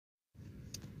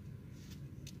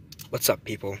What's up,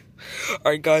 people?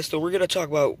 Alright, guys, so we're gonna talk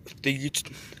about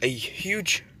a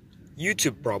huge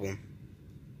YouTube problem.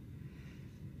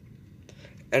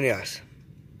 And yes,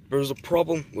 there's a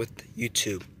problem with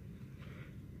YouTube.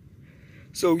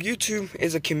 So YouTube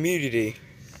is a community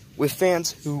with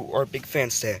fans who are big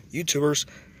fans to YouTubers.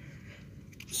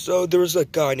 So there's a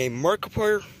guy named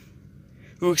Markiplier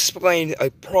who explained a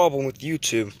problem with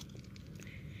YouTube.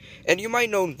 And you might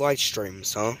know live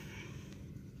streams, huh?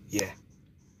 Yeah.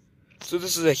 So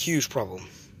this is a huge problem.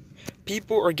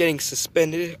 People are getting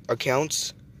suspended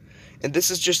accounts, and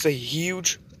this is just a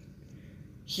huge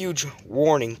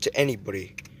warning to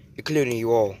anybody, including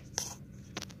you all.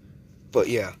 But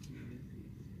yeah,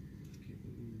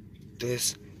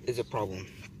 this is a problem.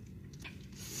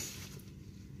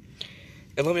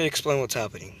 And let me explain what's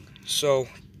happening. So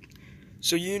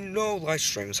you know live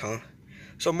streams, huh?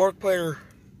 So Markiplier,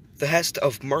 the host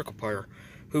of Markiplier,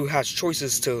 who has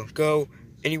choices to go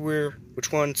anywhere,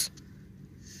 which ones.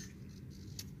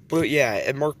 But yeah,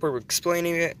 and Markiplier was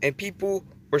explaining it, and people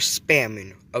were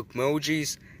spamming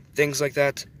emojis, things like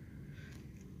that.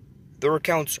 Their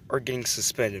accounts are getting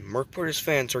suspended. Markiplier's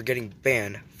fans are getting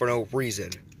banned for no reason,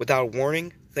 without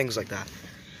warning, things like that.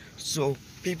 So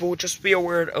people just be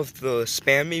aware of the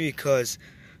spamming, because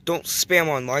don't spam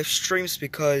on live streams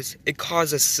because it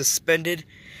causes suspended.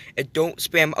 And don't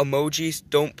spam emojis,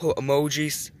 don't put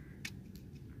emojis.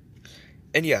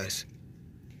 And yes,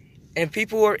 and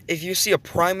people are, if you see a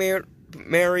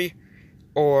primary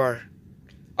or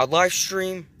a live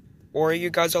stream, or you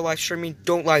guys are live streaming,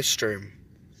 don't live stream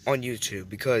on YouTube,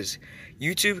 because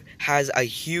YouTube has a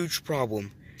huge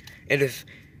problem, and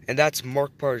that's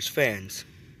Markiplier's fans.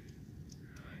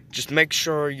 Just make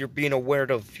sure you're being aware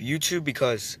of YouTube,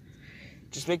 because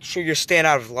just make sure you're staying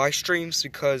out of live streams,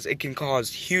 because it can cause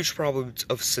huge problems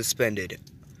of suspended.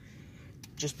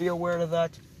 Just be aware of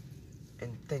that.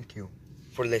 And thank you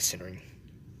for listening.